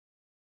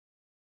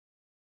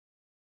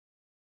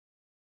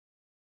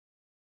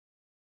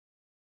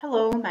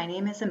Hello, my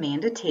name is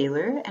Amanda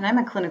Taylor, and I'm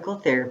a clinical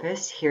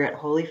therapist here at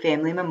Holy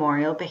Family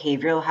Memorial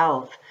Behavioral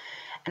Health.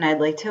 And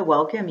I'd like to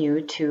welcome you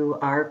to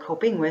our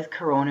Coping with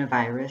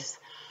Coronavirus.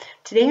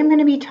 Today I'm going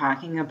to be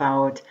talking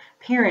about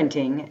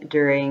parenting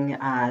during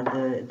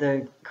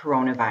the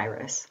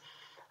coronavirus.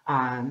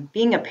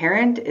 Being a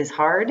parent is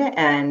hard,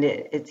 and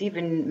it's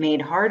even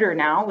made harder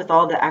now with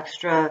all the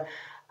extra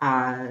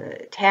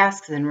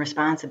tasks and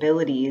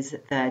responsibilities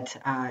that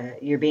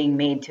you're being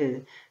made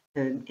to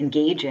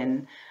engage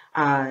in.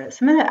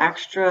 Some of the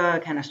extra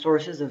kind of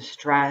sources of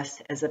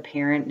stress as a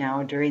parent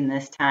now during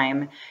this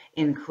time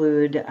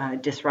include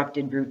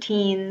disrupted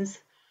routines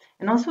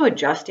and also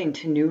adjusting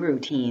to new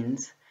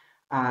routines.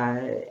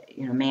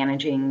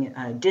 Managing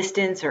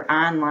distance or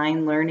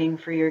online learning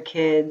for your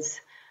kids,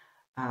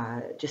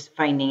 just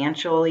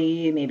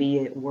financially,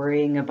 maybe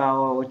worrying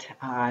about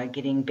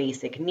getting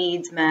basic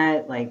needs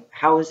met like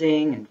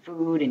housing and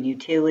food and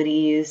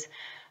utilities,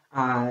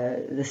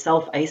 the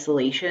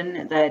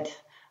self-isolation that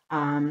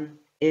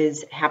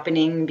is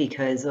happening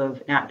because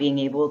of not being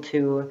able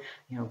to,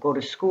 go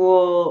to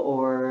school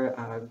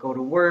or go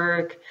to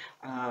work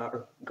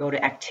or go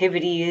to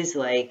activities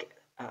like,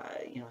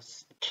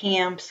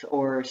 camps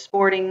or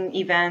sporting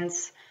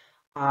events.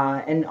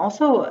 And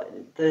also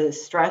the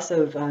stress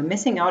of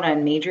missing out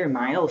on major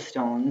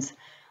milestones.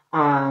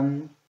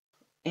 And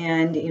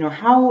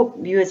how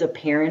you as a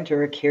parent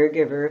or a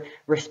caregiver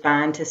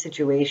respond to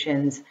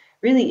situations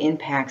really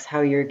impacts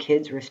how your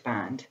kids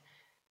respond.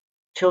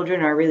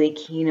 Children are really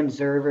keen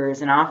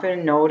observers and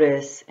often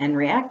notice and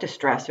react to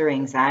stress or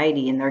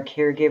anxiety in their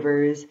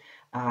caregivers,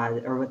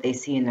 or what they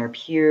see in their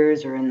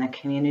peers or in the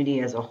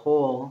community as a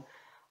whole.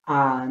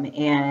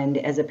 And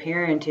as a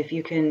parent, if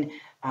you can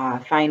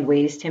find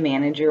ways to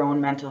manage your own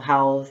mental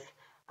health,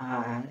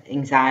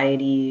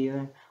 anxiety,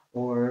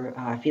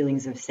 or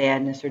feelings of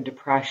sadness or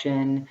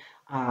depression,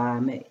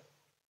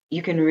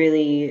 you can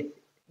really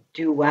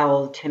do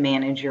well to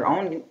manage your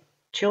own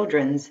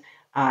children's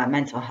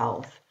mental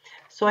health.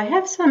 So I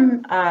have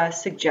some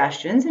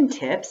suggestions and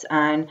tips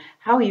on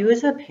how you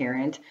as a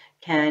parent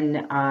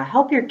can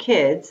help your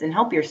kids and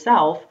help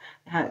yourself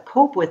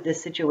cope with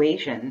this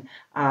situation.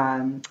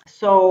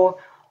 So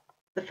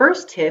the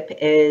first tip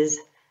is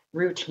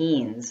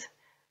routines.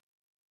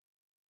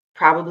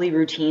 Probably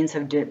routines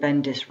have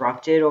been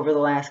disrupted over the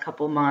last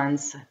couple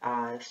months.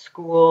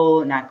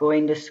 School, not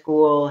going to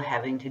school,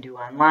 having to do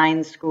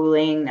online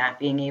schooling, not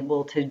being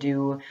able to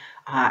do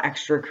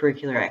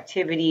extracurricular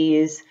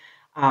activities.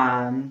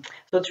 So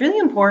it's really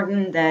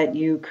important that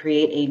you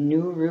create a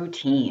new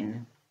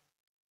routine.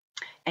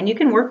 And you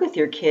can work with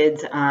your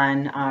kids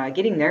on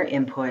getting their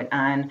input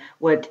on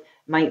what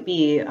might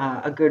be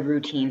a good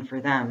routine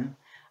for them.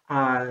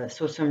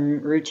 So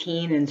some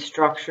routine and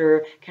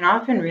structure can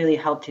often really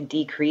help to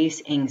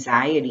decrease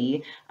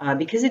anxiety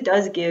because it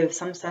does give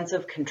some sense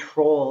of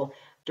control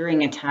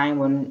during a time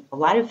when a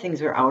lot of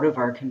things are out of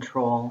our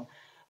control.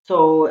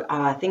 So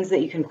things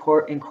that you can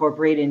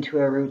incorporate into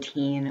a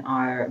routine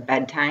are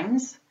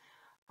bedtimes,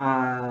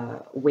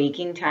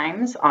 waking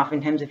times.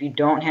 Oftentimes, if you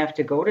don't have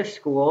to go to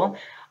school,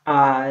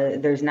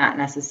 there's not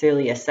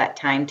necessarily a set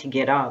time to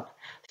get up.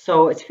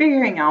 So it's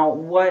figuring out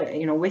what,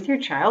 with your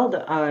child,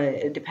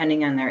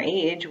 depending on their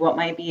age, what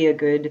might be a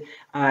good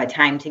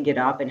time to get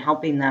up and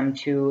helping them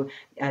to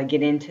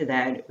get into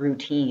that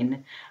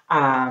routine.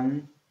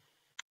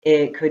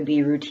 It could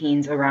be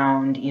routines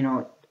around,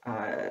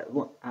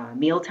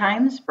 meal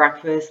times,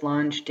 breakfast,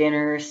 lunch,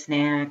 dinner,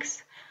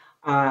 snacks,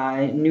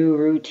 new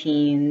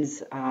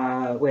routines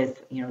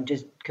with,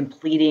 just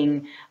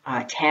completing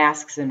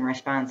tasks and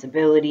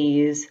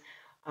responsibilities,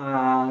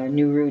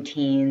 new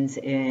routines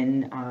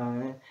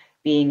in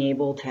being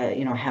able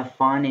to, have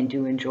fun and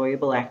do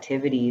enjoyable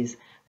activities.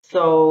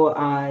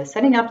 So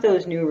setting up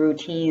those new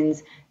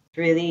routines, it's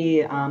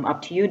really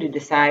up to you to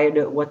decide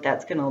what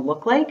that's going to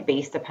look like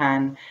based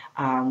upon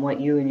what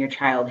you and your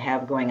child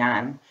have going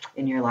on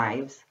in your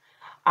lives.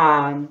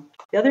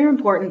 The other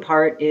important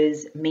part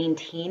is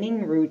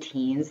maintaining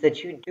routines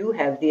that you do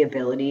have the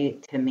ability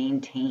to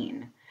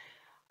maintain.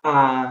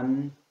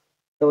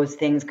 Those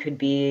things could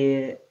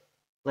be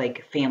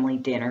like family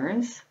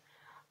dinners.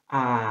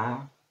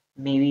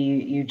 Maybe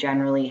you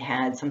generally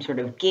had some sort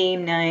of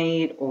game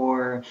night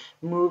or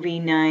movie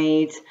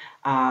night,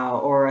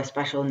 or a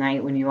special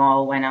night when you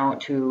all went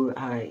out to,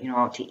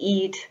 out to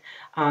eat.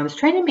 Just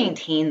trying to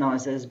maintain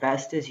those as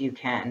best as you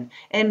can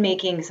and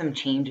making some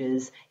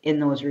changes in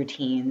those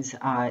routines,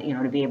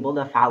 to be able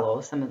to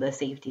follow some of the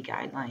safety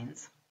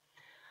guidelines.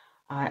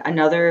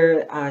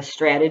 Another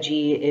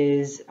strategy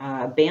is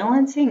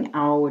balancing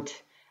out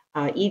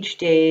each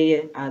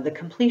day the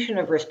completion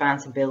of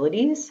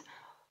responsibilities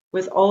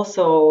with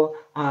also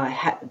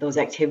those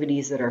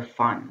activities that are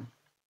fun.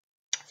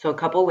 So a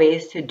couple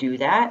ways to do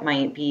that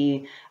might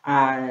be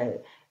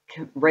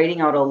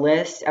writing out a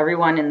list.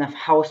 Everyone in the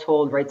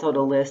household writes out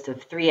a list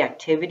of 3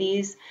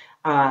 activities,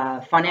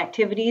 fun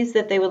activities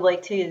that they would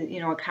like to,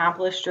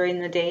 accomplish during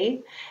the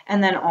day.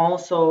 And then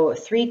also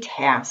 3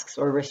 tasks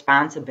or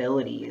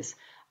responsibilities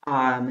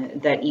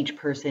that each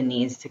person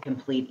needs to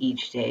complete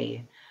each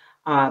day.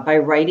 By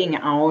writing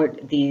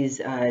out these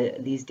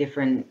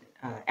different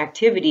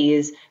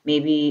activities,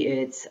 maybe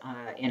it's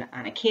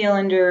on a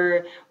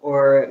calendar,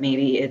 or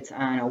maybe it's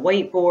on a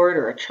whiteboard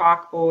or a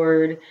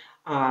chalkboard,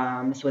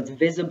 so it's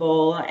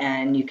visible,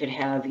 and you could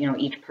have,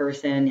 each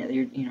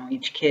person,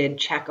 each kid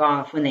check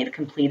off when they've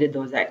completed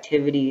those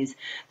activities.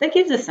 That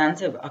gives a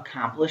sense of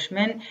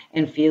accomplishment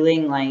and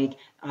feeling like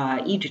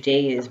each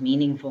day is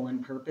meaningful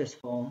and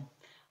purposeful.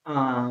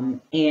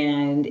 And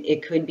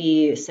it could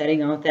be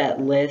setting out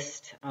that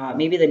list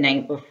maybe the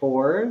night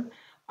before,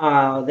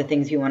 the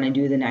things you want to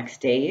do the next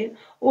day,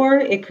 or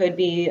it could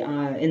be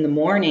in the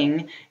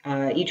morning,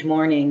 each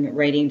morning,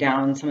 writing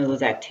down some of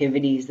those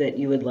activities that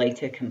you would like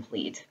to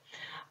complete.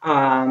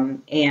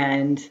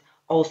 And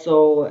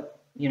also,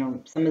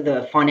 some of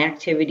the fun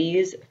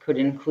activities could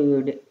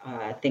include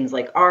things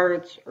like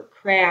arts or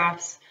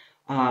crafts,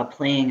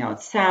 playing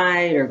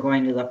outside or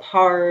going to the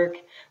park,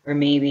 or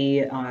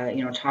maybe,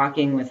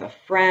 talking with a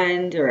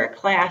friend or a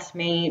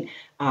classmate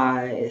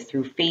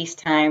through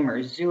FaceTime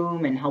or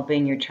Zoom, and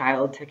helping your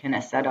child to kind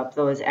of set up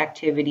those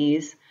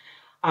activities.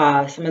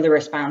 Some of the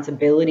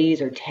responsibilities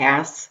or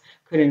tasks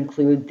could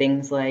include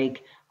things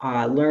like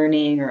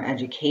learning or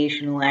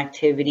educational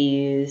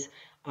activities.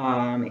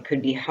 It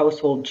could be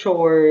household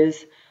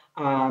chores.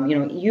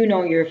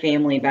 Your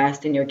family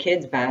best and your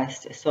kids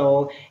best,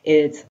 so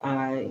it's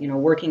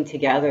working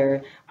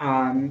together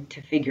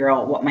to figure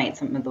out what might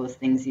some of those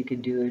things you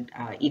could do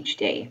each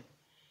day.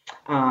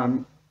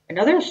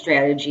 Another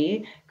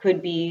strategy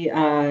could be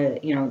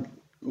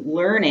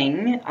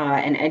learning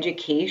and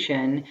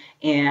education,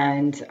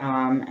 and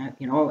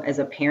as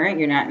a parent,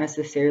 you're not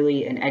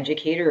necessarily an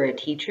educator or a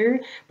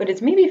teacher, but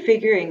it's maybe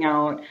figuring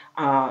out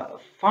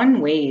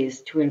fun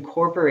ways to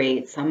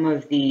incorporate some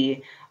of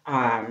the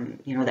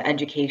the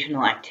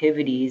educational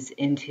activities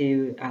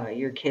into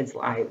your kids'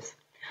 lives.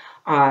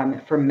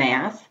 For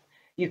math,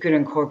 you could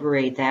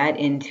incorporate that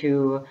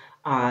into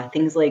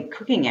things like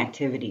cooking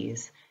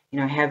activities.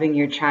 Having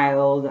your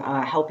child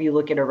help you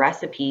look at a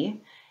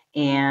recipe,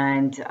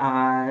 and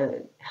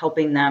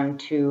helping them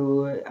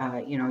to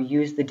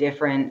use the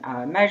different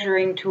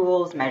measuring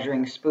tools,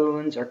 measuring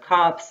spoons or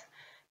cups,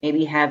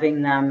 maybe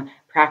having them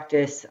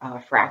practice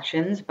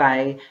fractions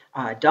by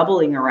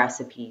doubling a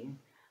recipe,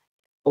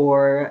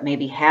 or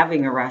maybe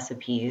having a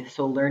recipe,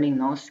 so learning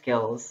those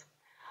skills.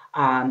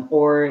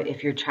 Or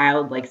if your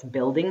child likes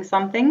building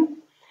something,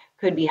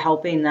 could be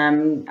helping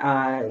them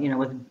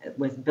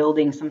with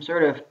building some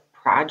sort of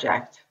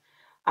project.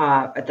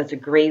 That's a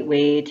great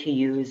way to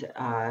use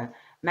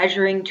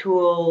measuring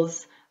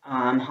tools,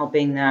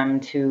 helping them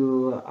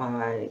to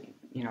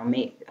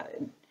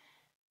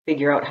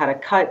figure out how to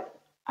cut,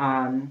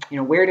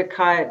 where to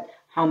cut,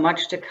 how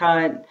much to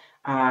cut,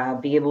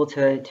 be able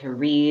to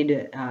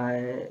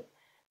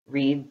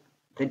read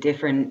the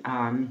different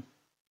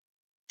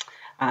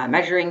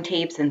measuring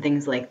tapes and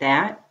things like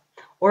that.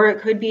 Or it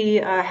could be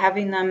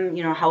having them,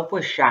 help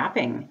with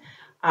shopping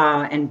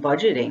and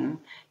budgeting,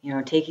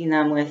 taking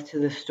them to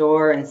the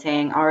store and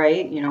saying, all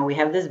right, we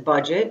have this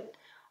budget,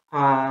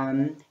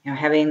 having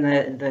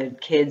the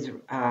kids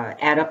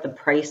add up the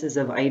prices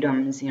of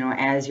items,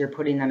 as you're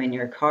putting them in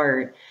your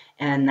cart,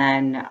 and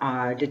then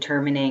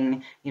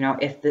determining,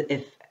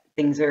 if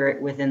things are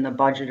within the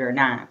budget or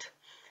not.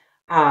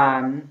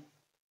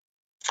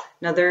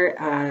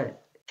 Another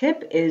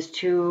tip is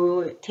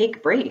to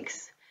take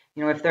breaks.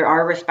 If there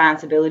are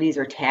responsibilities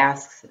or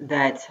tasks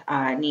that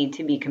need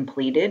to be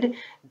completed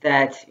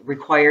that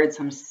required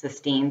some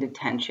sustained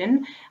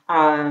attention,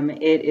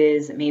 it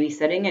is maybe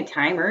setting a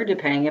timer,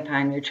 depending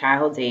upon your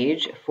child's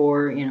age,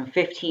 for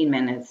 15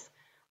 minutes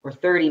or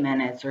 30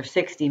 minutes or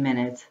 60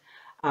 minutes,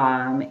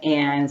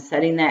 and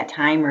setting that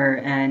timer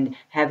and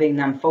having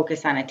them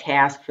focus on a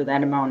task for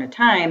that amount of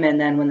time. And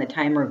then when the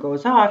timer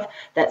goes off,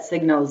 that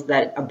signals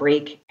that a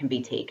break can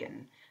be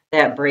taken.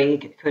 That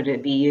break could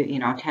it be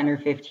 10 or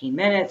 15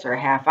 minutes or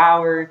a half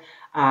hour,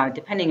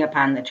 depending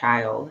upon the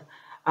child.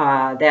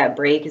 That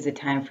break is a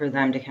time for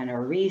them to kind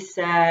of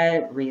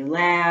reset,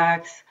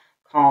 relax,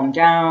 calm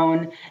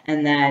down,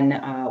 and then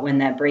when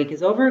that break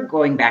is over,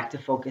 going back to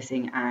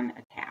focusing on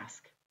a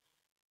task.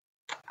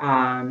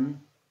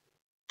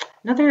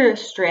 Another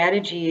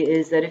strategy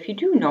is that if you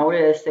do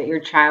notice that your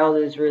child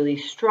is really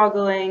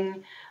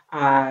struggling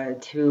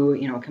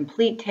to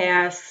complete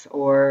tasks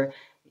or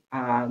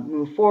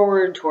move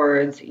forward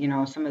towards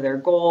some of their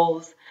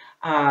goals,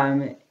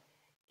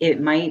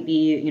 it might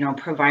be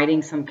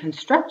providing some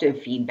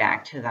constructive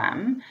feedback to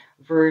them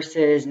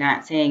versus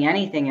not saying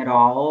anything at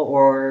all,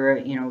 or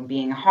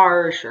being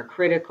harsh or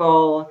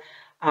critical.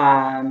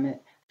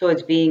 So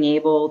it's being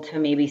able to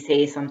maybe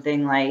say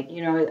something like,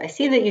 I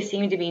see that you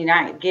seem to be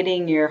not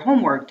getting your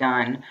homework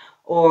done,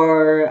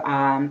 or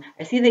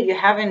I see that you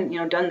haven't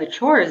done the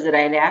chores that I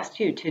had asked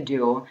you to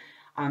do.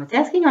 It's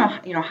asking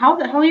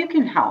how you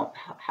can help,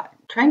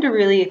 trying to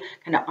really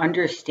kind of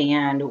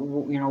understand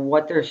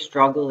what they're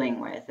struggling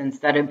with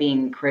instead of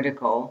being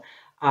critical.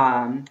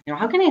 How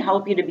can I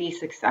help you to be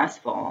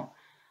successful?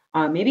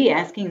 Maybe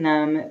asking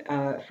them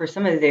for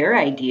some of their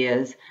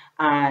ideas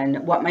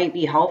on what might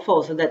be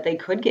helpful so that they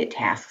could get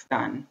tasks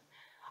done.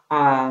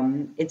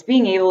 It's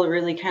being able to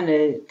really kind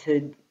of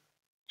to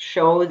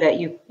show that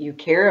you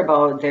care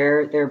about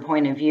their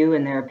point of view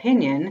and their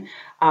opinion,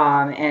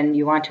 and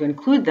you want to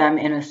include them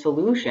in a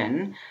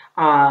solution.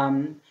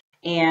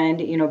 And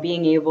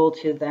being able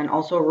to then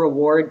also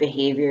reward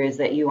behaviors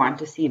that you want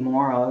to see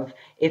more of.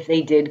 If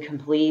they did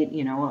complete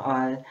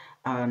a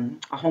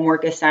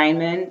homework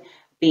assignment,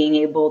 being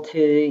able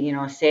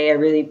to say, I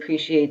really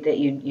appreciate that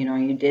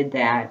you did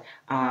that,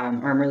 or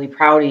I'm really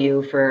proud of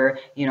you for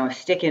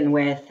sticking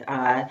with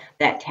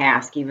that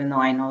task, even though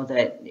I know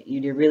that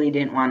you really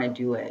didn't want to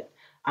do it.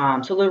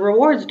 So the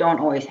rewards don't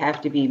always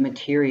have to be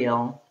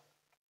material.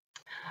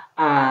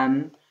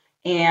 And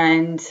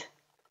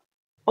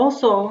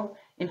also,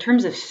 in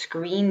terms of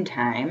screen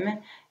time,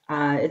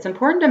 it's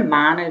important to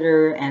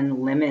monitor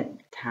and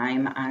limit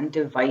time on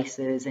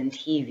devices and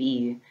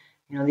TV.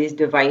 These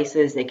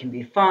devices, they can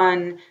be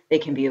fun, they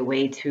can be a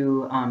way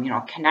to,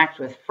 connect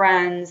with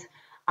friends,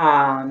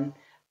 but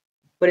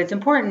it's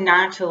important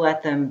not to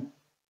let them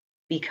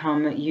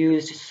become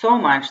used so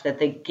much that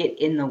they get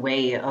in the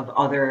way of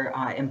other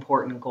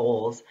important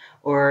goals,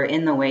 or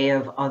in the way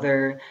of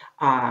other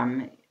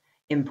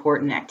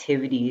important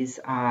activities.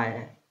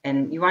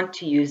 And you want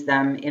to use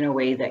them in a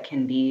way that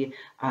can be,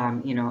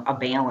 a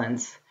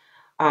balance.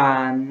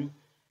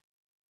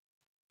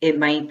 It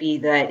might be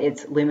that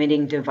it's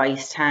limiting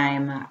device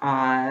time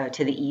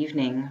to the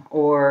evening,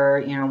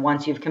 or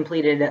once you've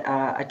completed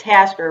a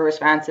task or a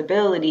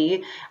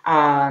responsibility,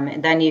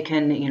 then you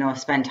can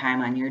spend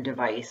time on your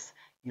device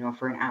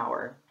for an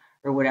hour,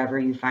 or whatever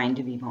you find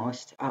to be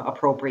most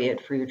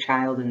appropriate for your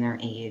child and their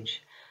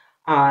age.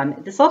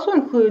 This also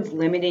includes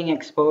limiting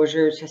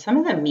exposure to some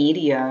of the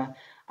media.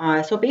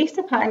 So based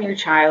upon your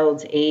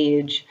child's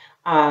age,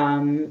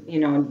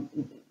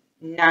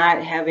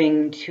 not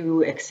having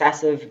too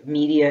excessive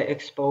media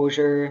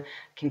exposure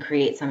can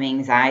create some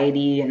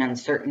anxiety and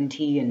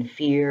uncertainty and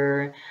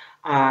fear.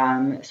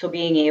 So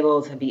being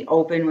able to be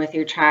open with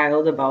your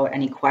child about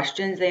any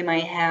questions they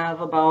might have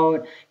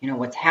about,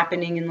 what's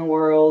happening in the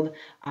world,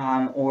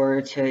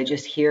 or to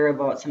just hear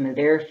about some of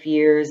their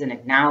fears, and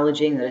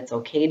acknowledging that it's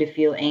okay to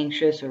feel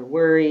anxious or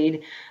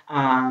worried,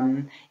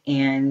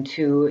 and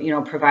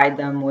to, provide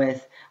them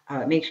with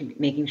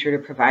making sure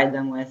to provide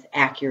them with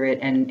accurate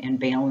and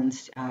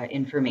balanced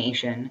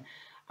information.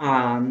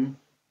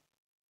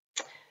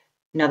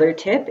 Another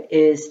tip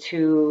is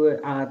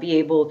to be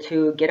able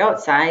to get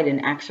outside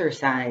and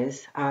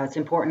exercise. It's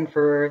important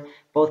for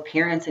both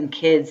parents and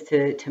kids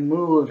to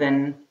move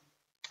and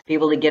be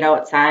able to get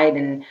outside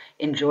and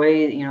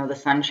enjoy, the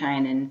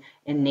sunshine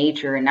and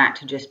nature, and not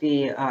to just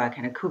be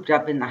kind of cooped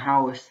up in the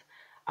house.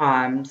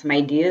 Some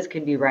ideas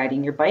could be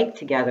riding your bike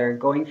together,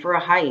 going for a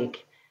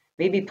hike,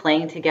 maybe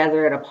playing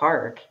together at a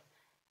park.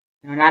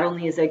 Not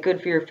only is that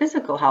good for your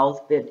physical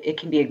health, but it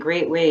can be a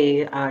great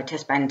way to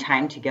spend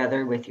time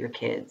together with your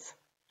kids.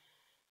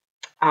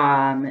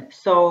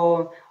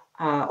 So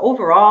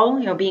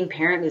overall, being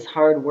parent is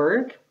hard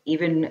work.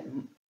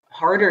 Even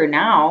harder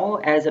now,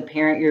 as a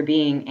parent, you're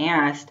being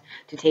asked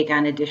to take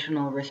on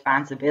additional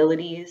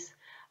responsibilities.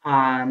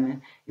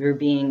 You're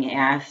being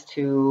asked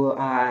to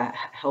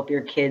help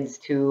your kids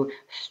to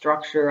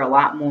structure a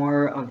lot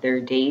more of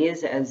their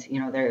days, as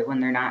when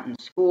they're not in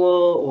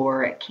school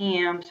or at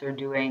camps or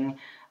doing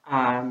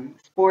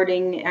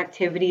sporting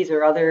activities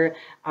or other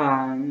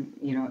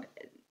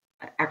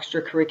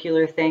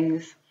extracurricular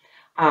things.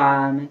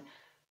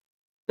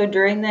 So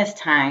during this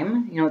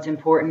time, it's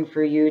important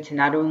for you to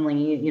not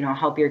only,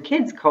 help your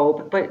kids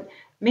cope, but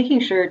making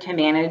sure to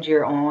manage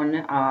your own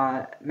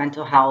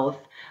mental health,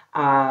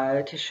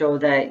 to show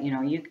that,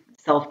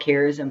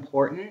 self-care is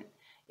important.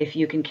 If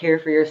you can care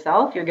for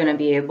yourself, you're going to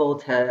be able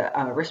to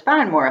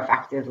respond more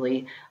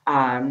effectively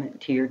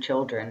to your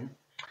children.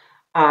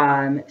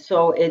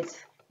 So it's,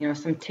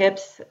 some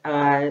tips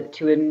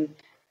to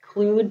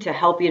include to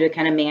help you to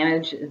kind of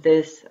manage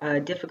this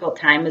difficult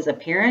time as a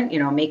parent,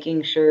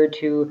 making sure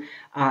to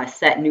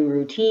set new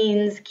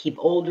routines, keep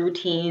old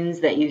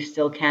routines that you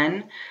still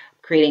can,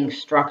 creating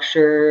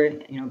structure,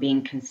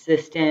 being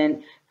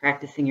consistent,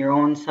 practicing your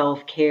own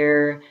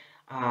self-care,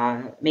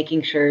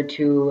 making sure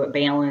to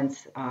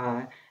balance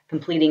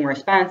completing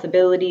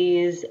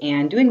responsibilities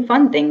and doing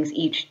fun things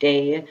each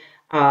day,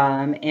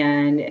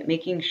 and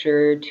making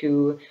sure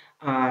to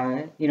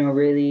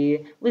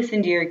really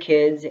listen to your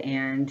kids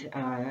and,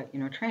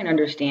 try and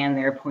understand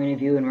their point of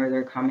view and where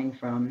they're coming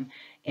from.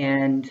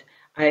 And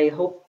I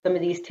hope some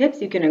of these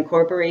tips you can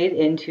incorporate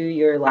into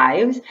your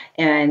lives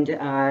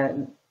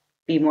and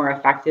be more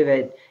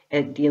effective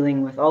at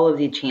dealing with all of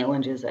the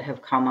challenges that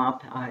have come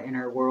up in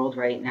our world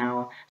right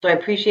now. So I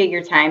appreciate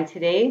your time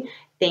today.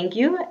 Thank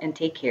you, and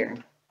take care.